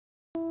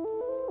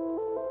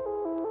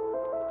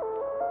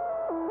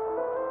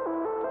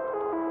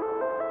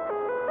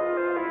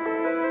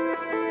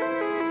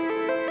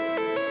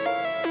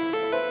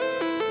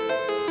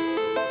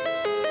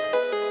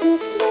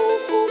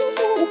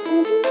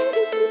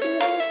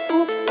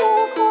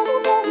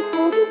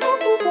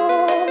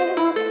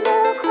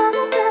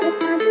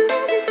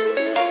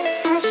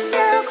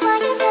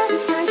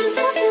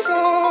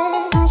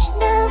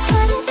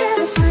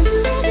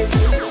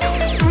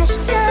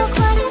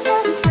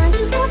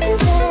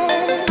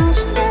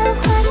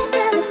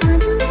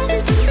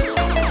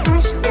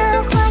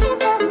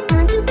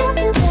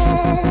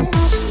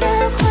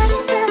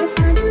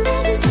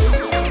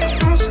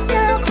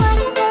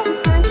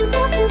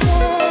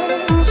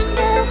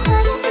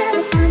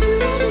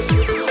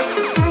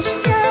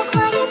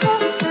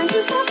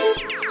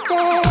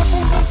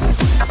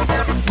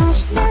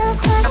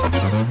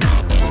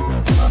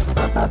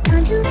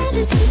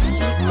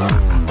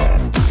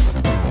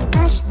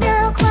Hush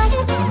now,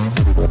 quiet.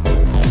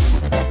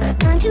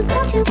 Time to go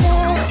to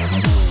bed.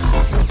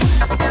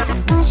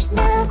 Hush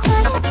now,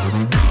 quiet.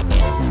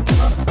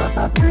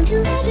 Time to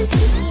lay you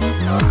sleep.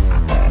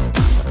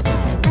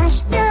 Hush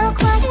now,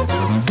 quiet.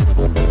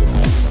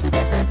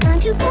 Time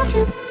to go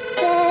to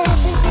bed.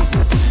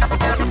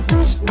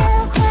 Hush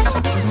now,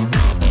 quiet.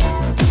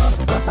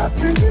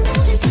 Time to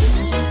lay you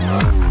sleep.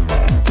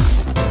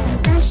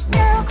 Hush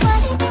now,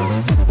 quiet.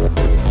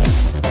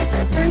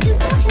 Time to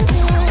go to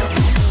bed.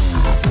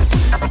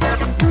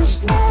 Hush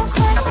now,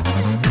 quiet.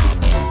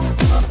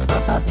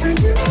 Time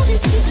to lay you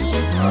sleep.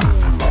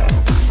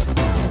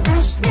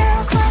 Hush now,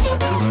 quiet.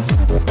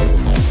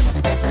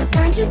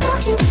 Time to go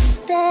to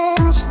bed.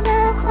 Hush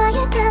now,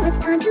 quiet. Now it's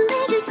time to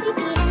lay you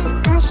sleepy.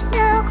 Hush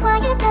now,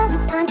 quiet. Now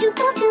it's time to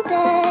go to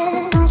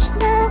bed. Hush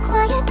now,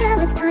 quiet.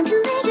 Now it's time to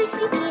lay you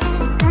sleepy.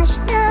 Hush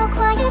now,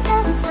 quiet.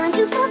 Now it's time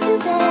to go to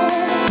bed.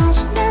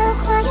 Hush now,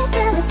 quiet.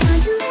 Now it's time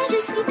to lay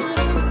you sleepy.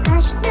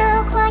 Hush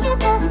now, quiet.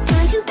 Now it's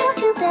time to go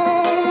to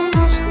bed.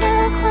 Hush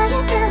now,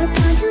 quiet. Now it's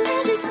time to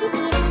lay you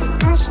sleepy.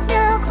 Hush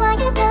now,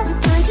 quiet. Now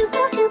it's time to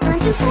go to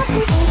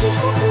bed.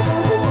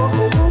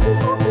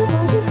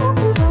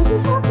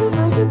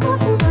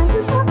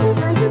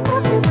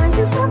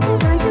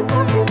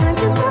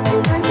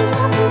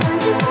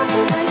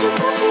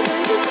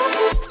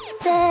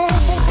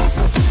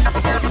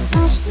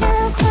 Hush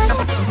now, quiet.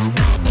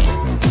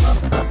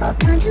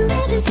 Time to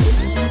lay you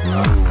sleepy.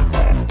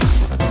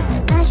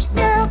 Hush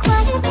now,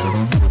 quiet.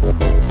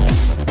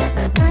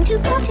 Time to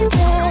go to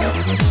bed.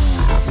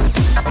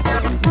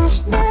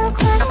 Hush now,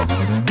 quiet.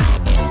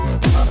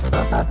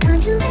 Time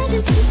to lay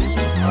you sleepy.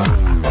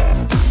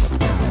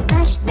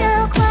 Hush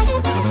now,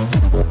 quiet.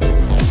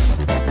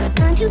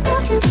 Time to go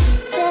to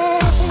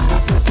bed.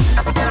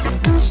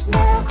 Hush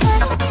now,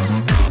 quiet.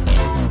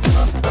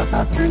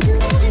 Time to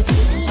lay you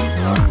sleepy.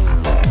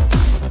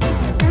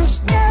 Hush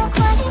now,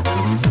 quiet.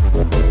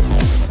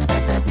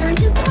 Time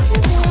to go to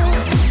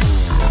bed.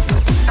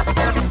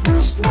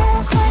 Hush now,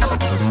 quiet.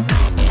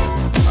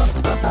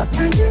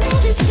 Time to lay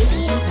you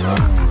sleepy.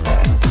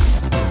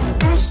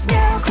 Hush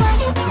now,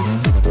 quiet.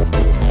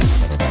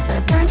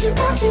 Time to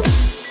go to.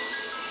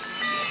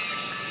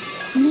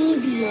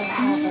 Maybe you'll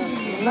have a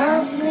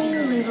lovely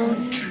little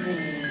dream.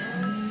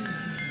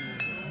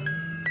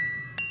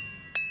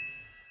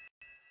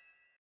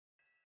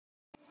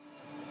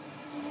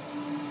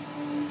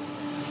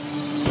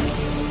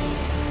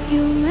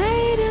 You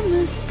made a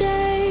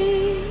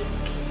mistake,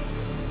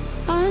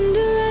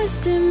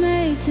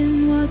 underestimating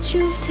what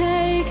you've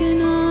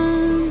taken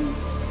on.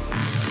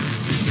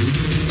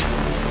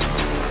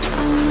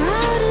 I'm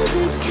out of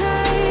the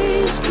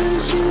cage,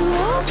 'cause you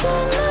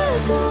opened the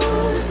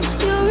door.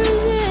 You're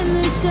as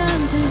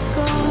innocent as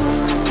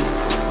gold.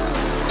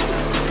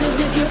 'Cause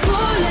if you're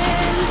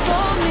falling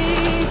for me,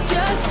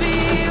 just be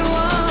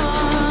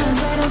one.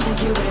 'Cause I don't think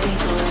you're ready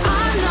for it.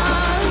 I'm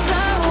not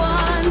the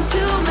one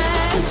to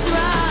mess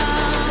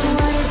around. No,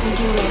 I don't think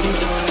you're ready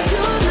for it.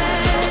 Too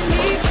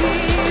many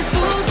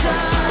people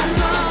done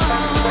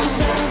wrong. 'Cause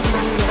I don't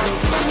think you're ready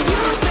for it.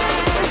 You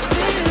best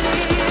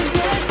believe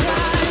that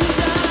time's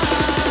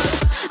up.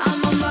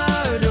 I'm a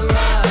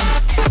murderer.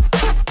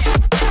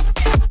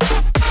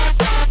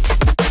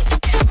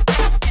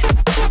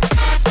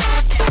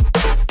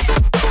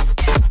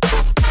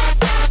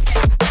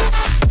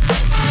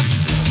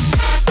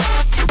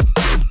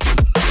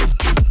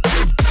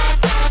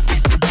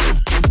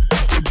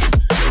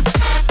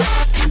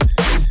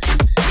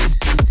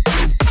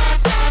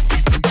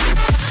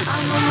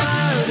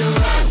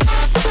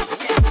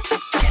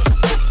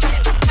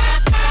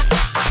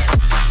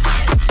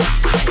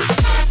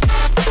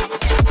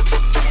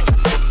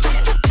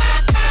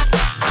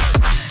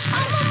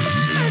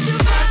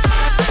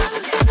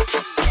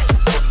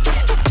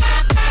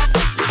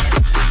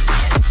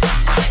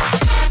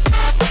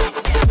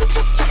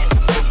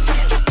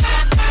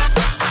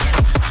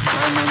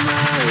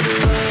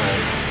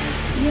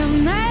 You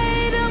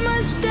made a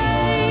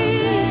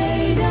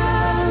mistake,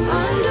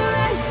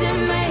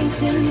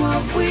 underestimating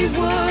what we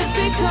would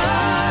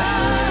become.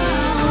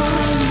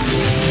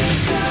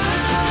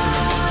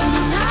 And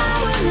now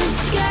an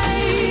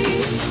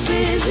escape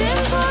is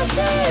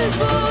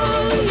impossible.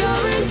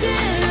 You're as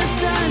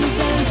innocent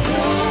as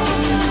sin.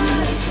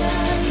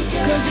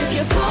 'Cause if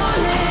you're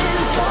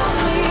falling for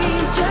me,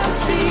 just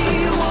be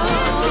one.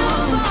 If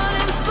you're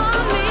falling for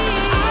me,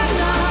 I'm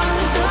not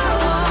the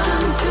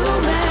one to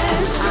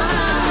mess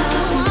around.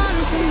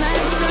 To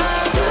mess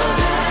up. Too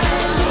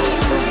many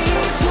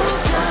people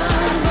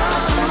done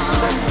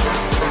wrong.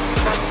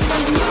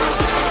 And you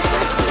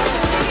best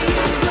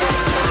believe that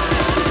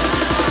time's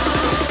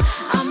up.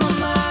 I'm a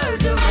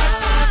murderer.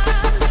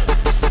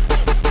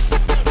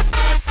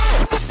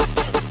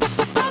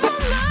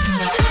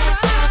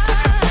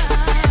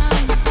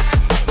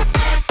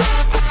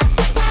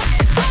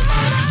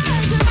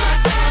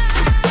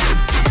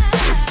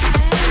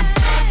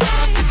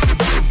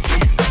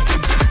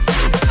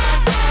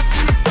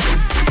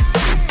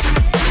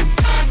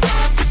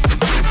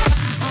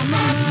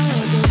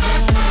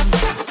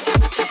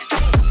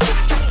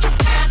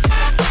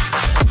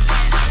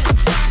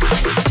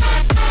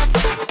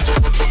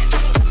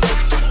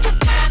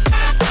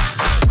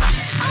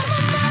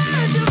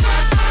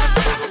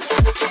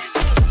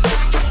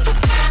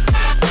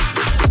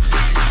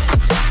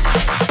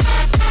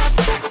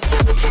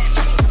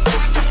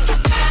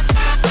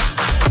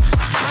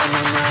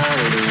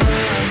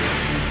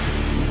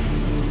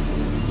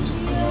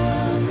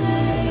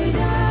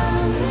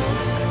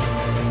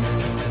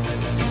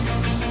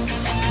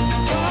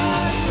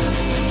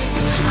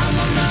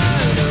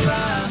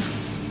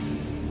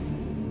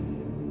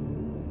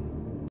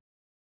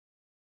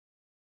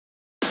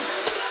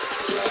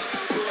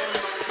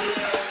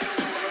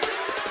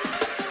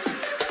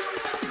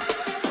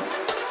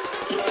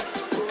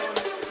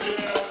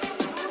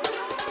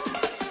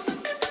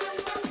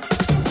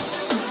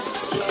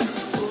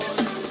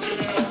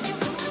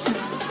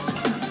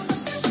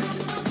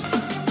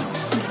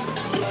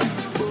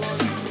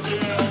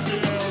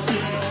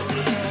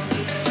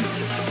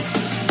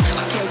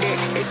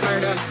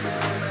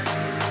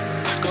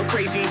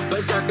 crazy,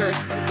 berserker.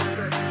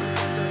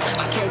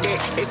 I killed it,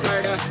 it's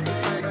murder.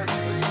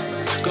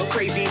 Go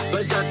crazy,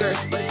 berserker.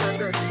 I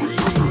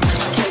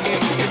killed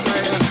it, it's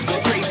murder. Go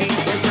crazy,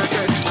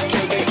 berserker. I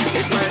killed it,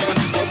 it's murder.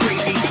 Go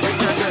crazy,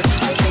 berserker.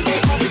 I killed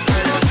it, it's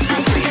murder.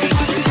 Go crazy,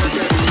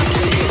 berserker. I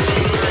killed it,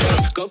 it's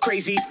murder. Go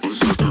crazy,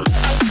 berserker.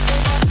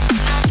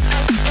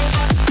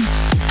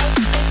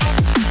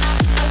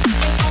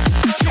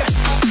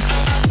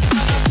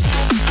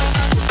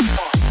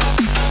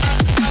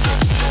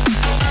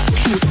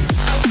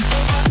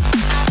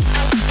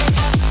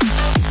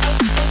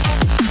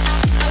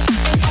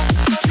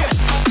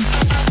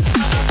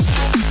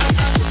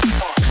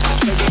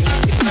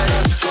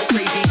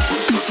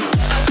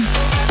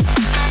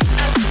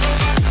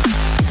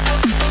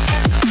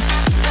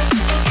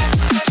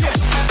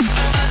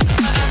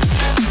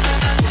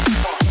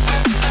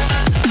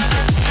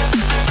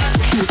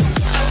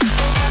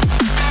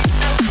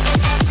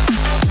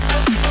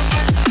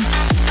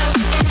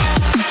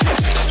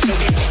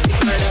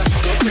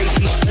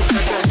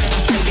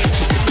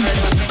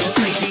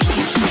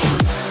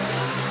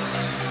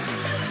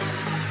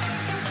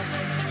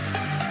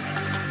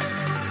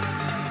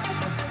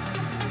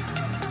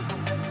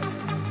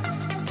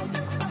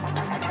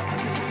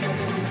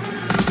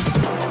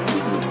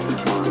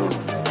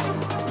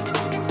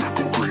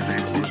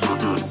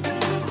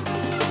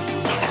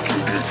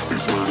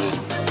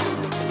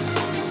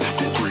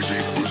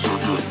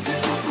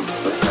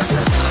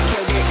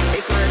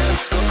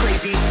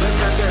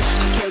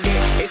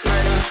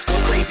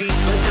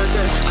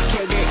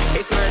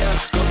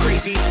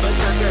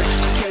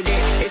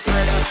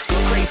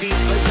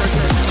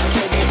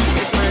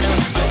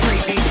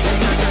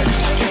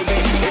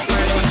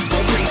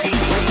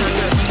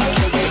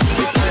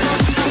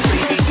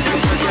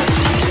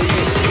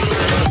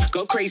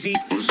 Crazy.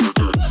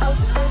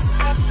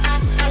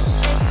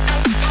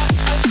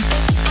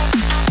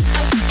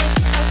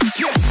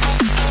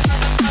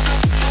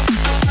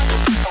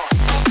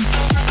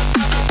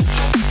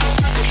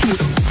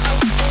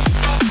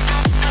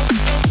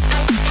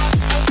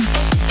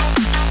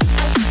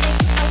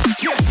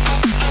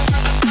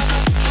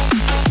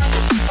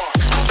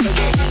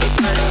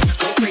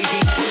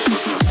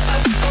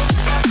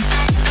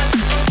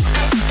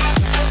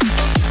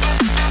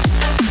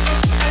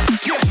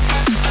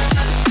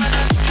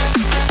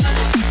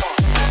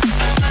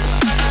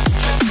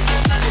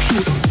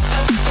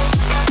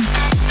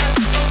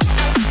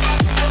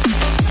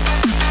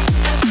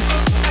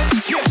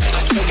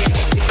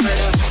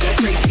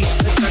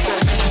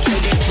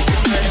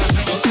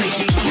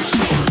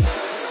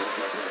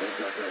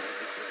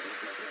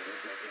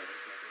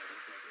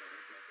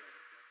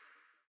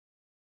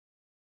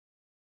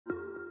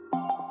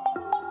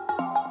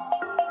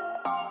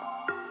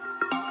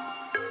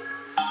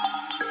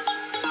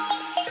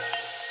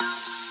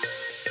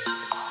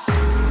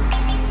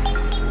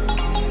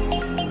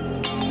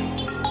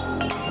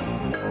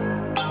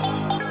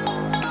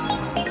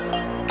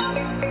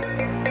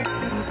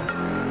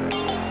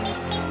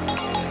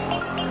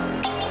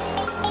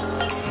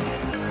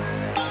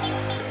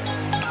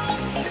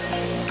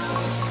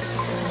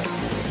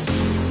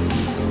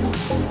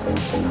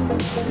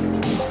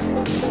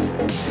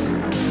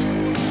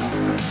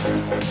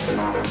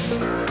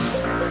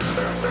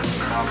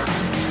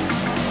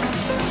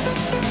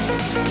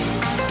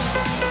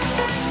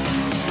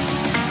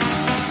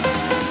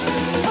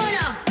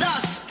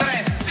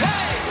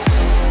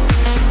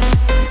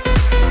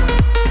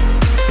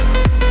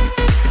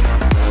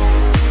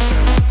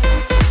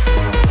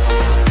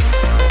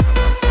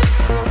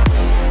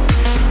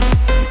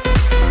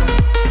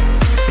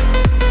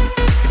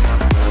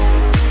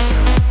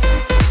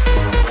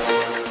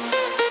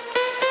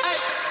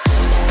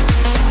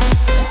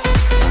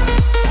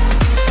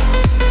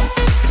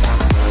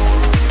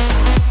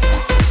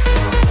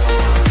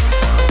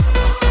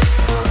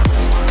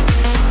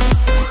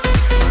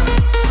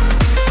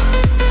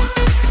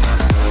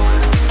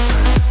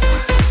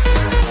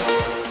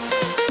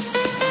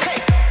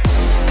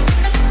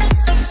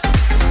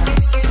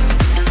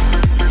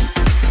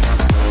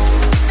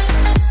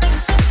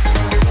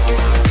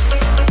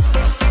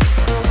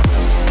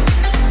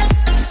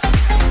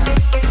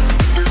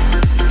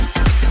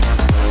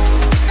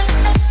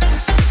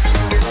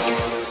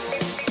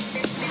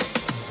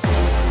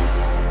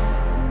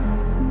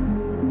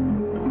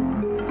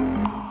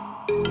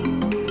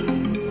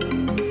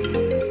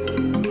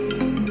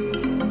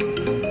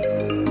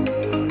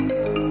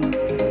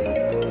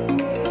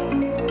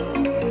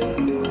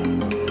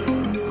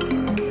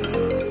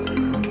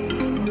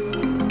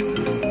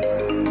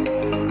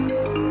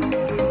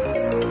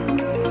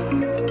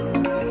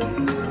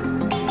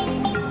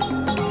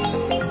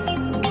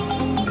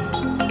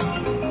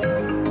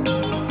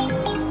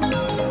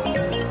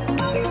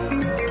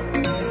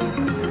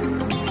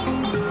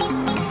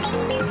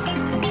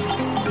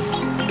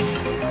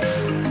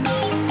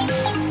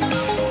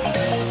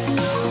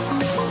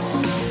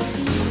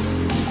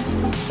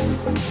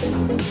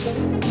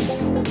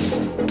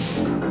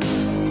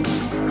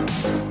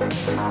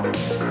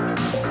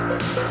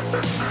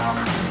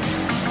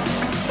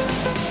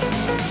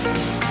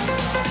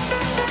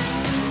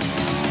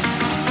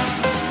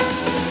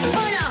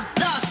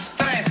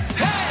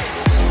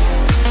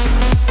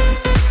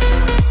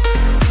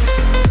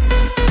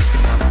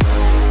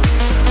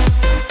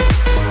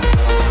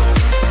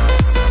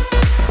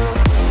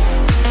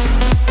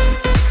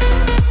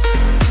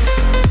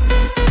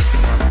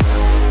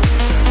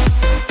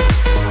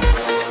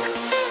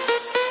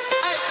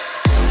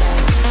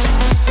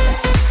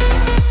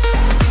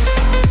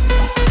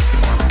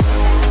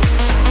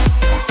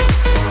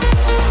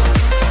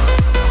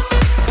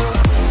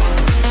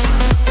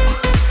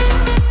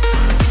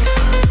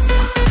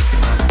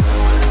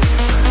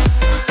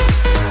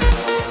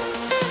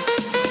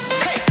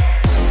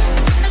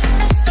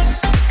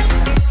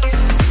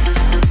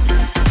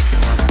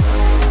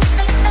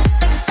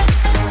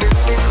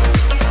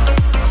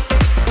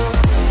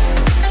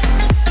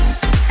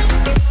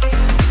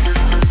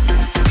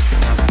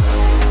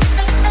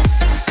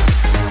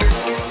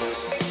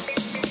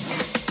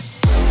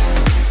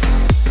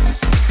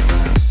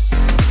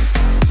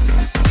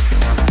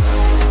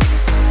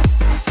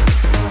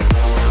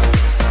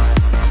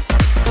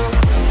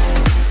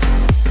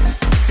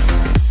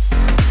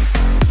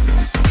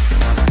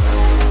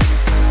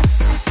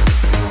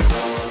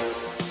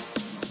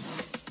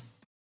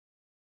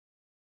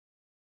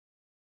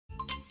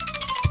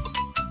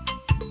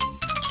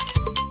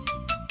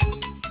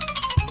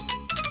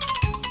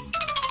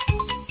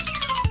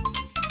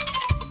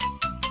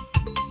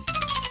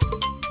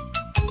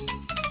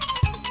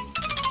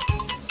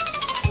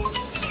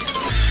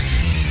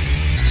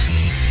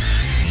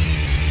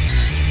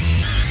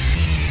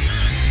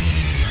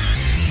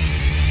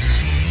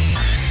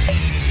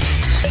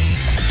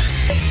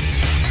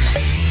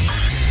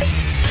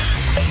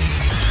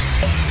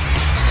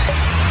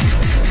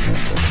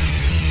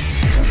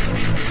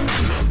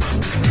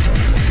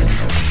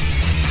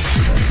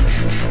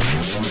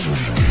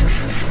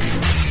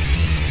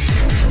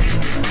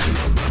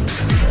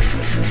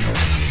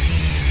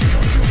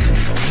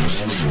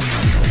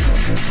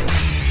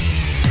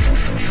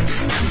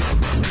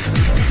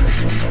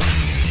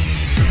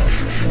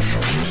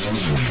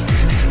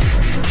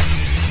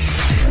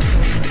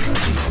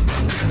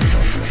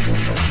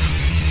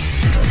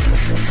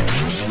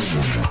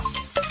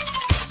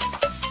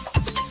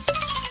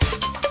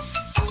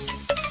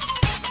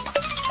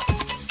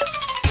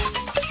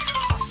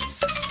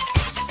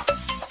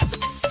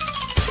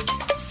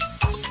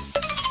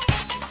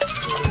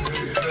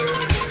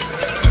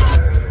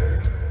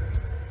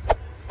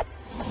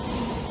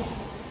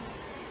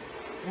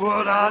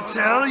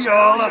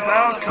 y'all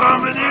about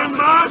coming in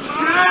my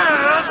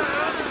shed?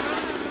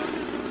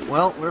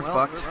 Well, we're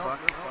fucked.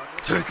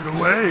 Take it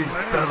away,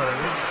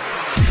 fellas.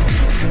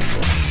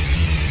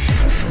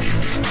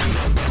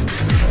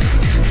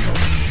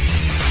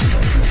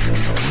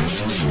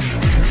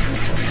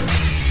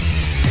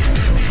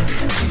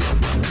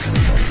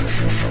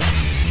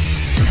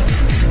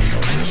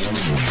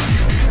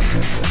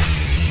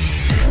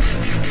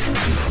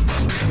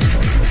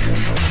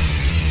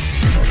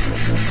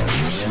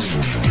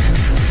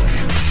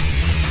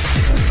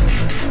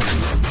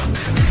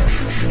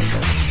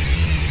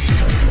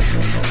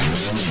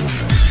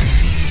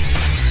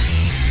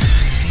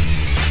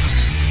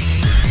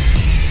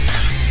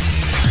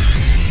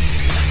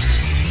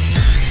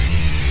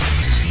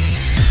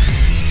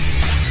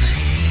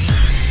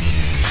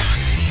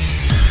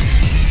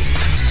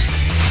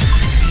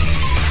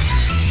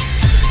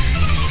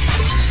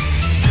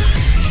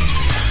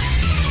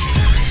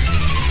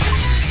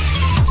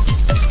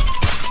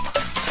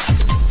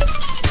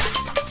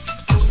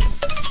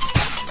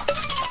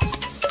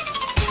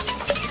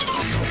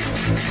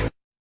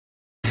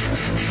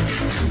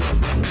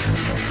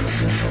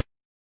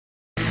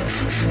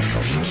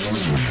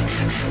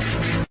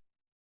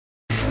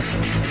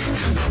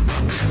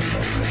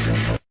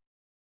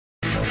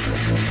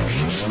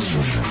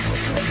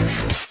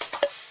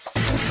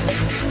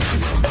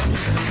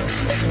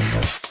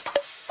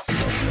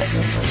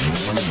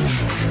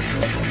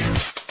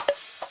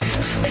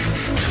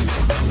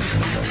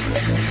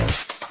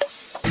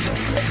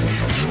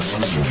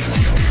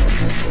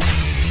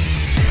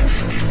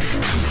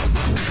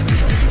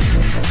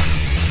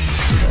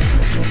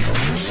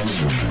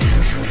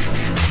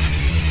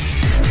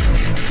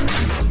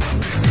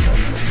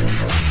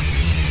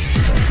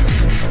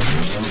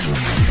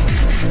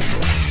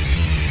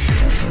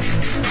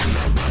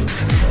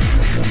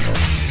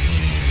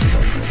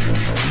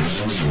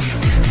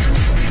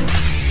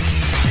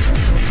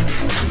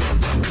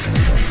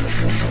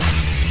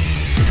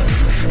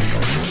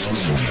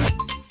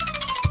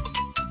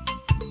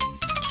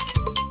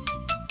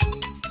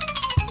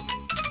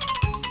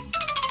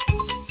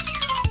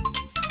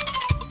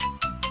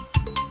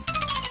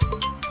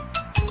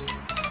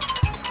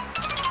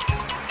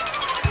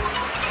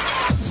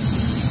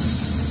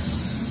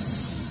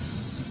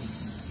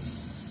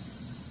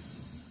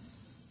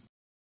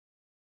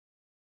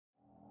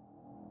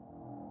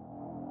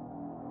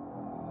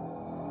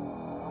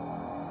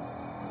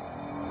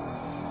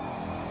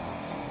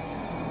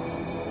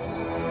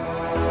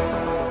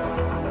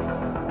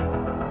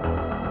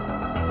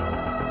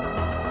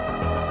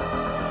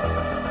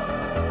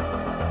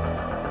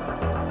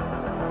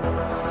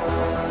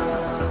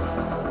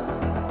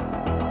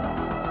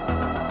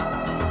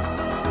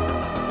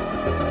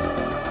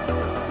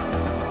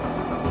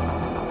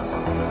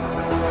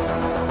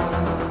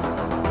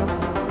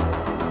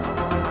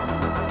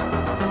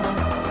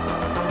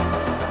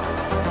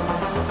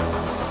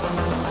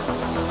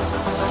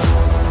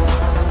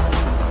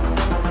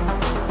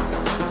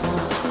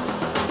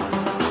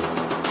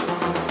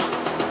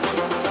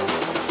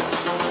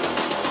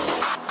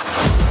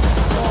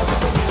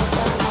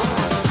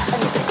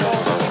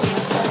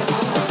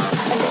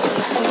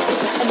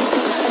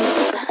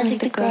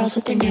 Girls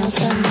with their nails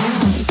done now.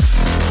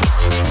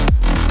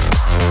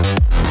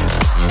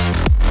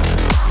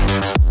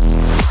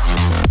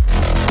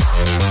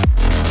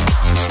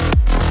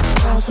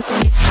 Girls with their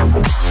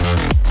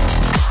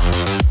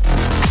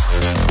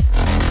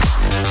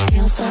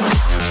nails done.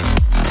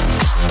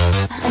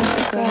 I like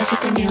the girls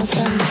with their nails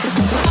done.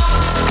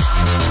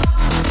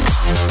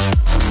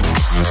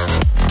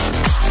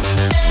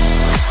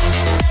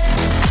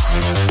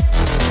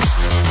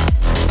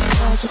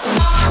 Girls with their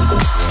nails done.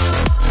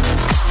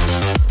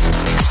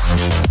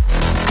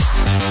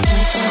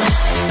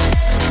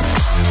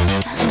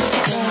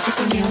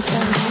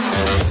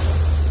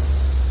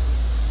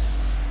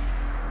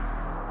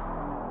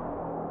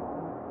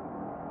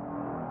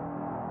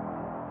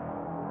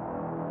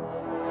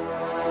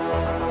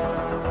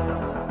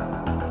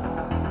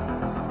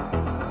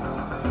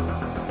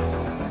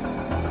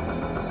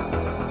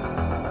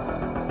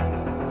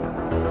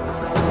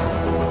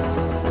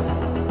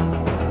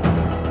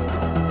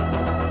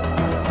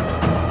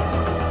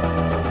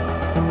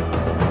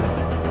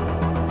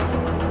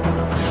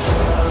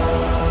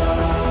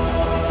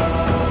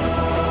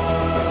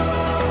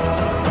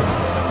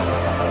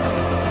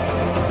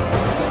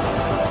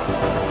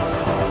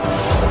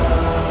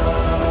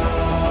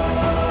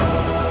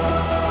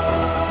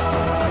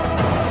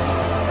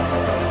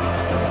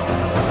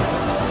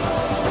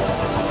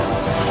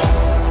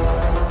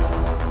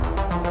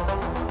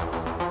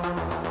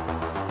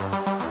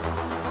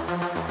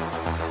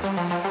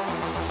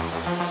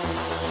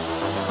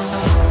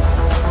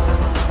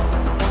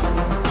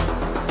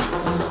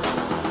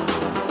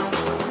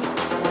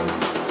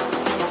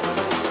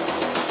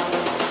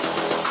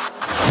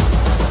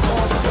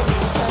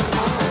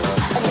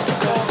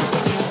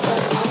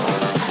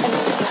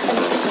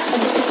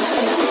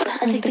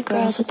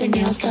 Girls with their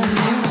nails done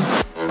now.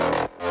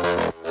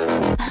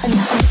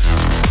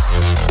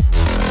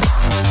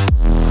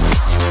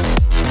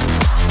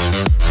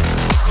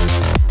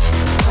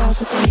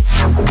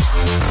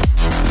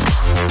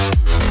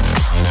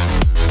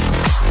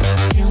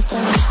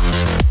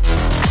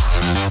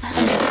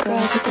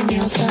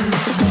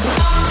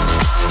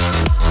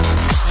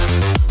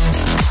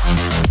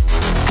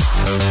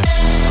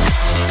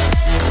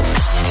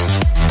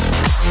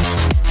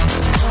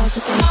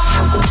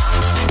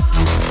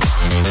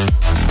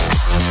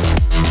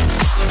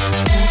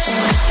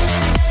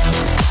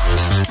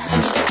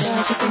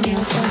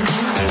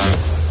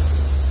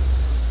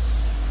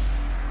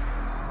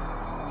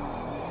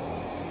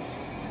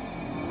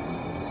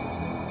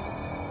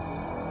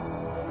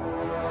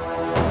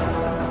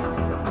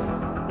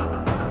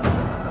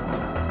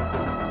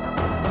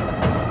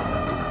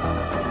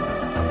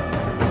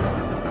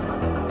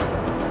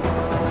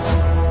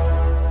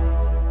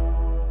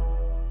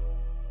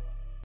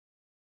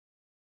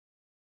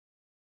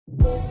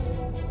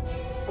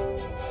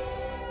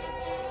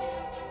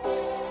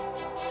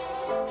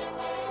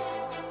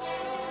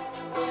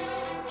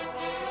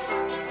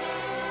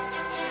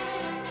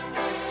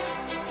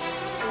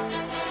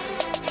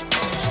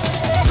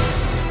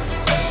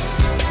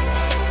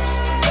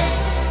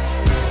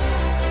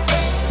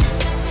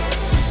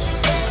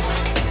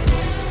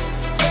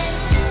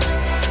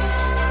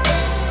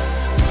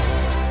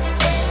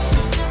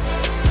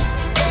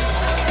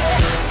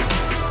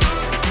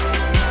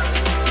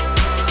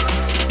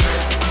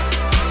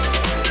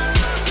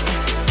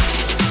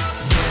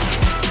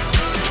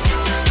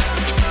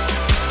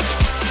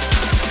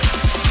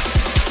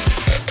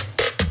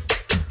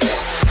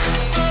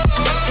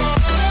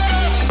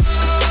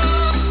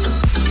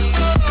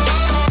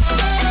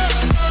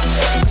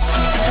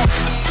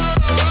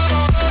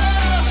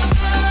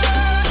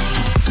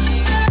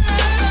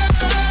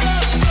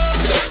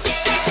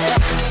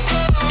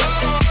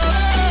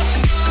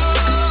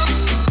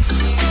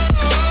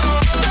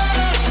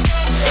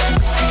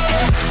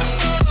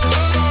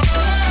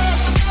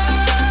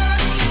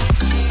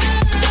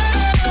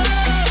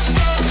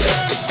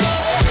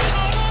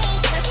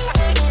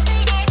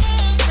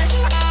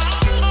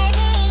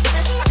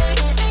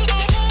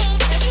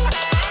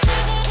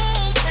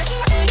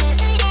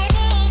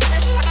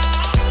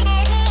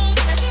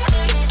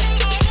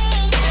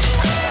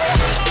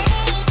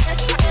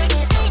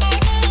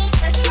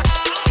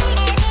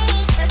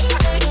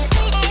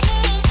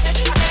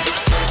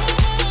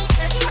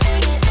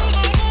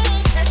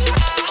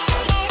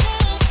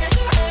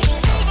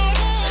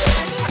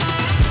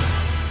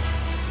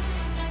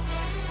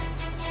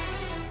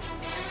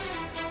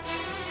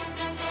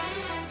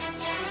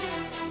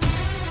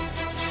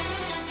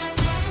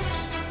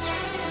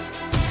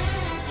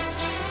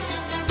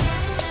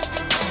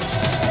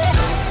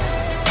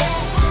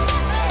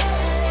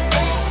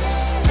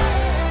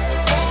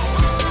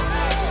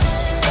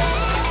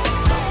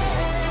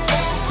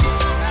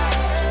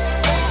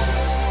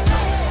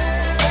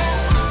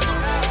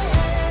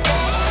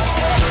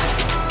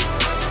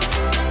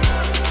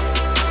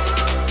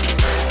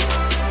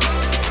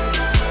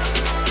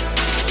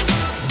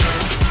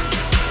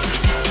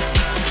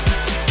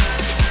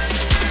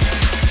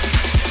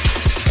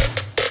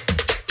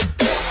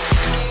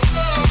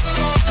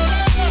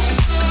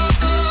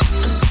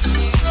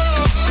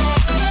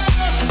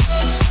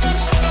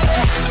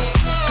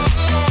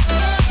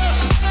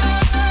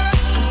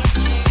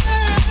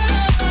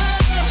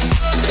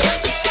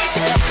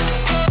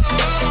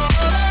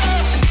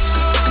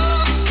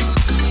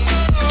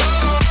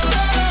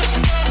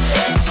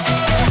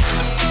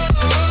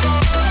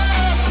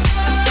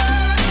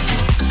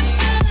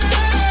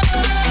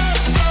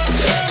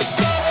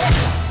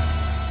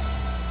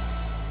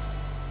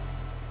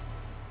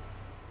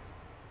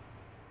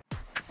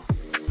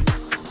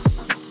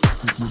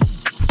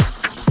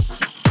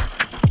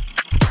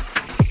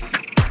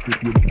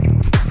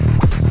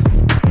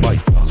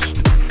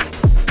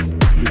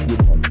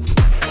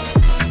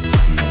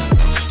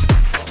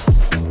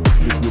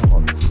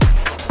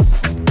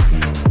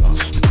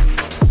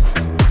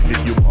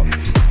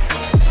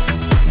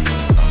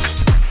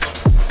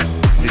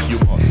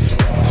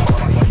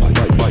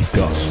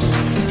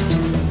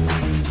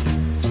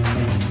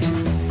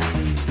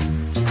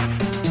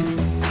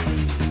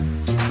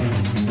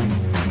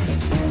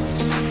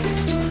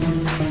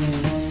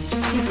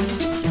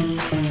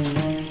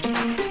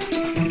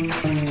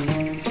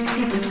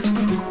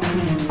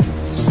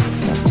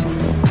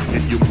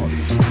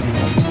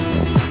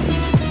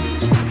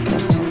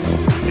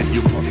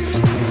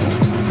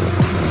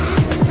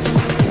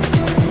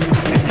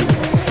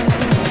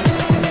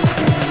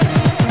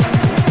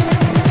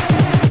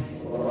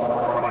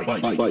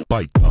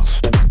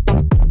 dust.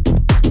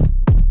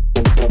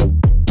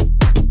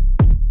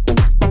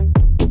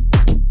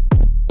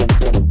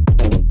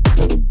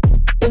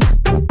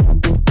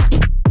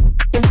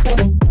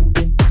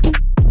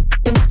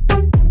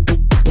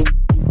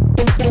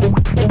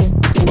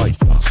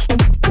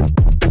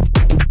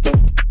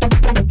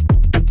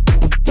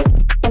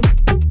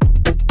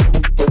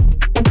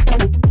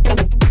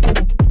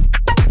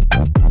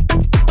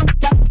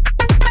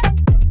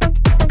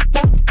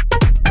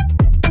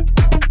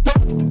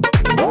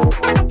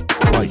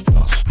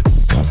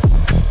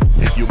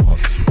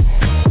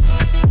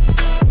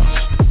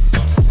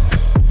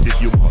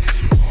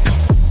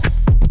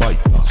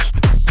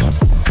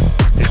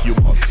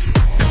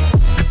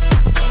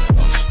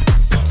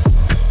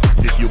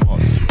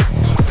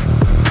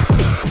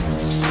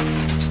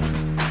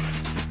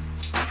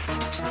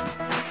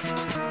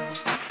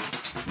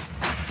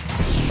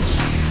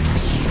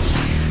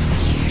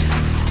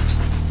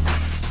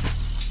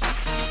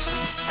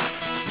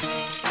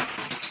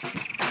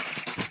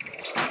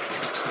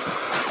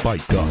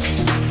 Bite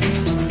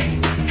dust.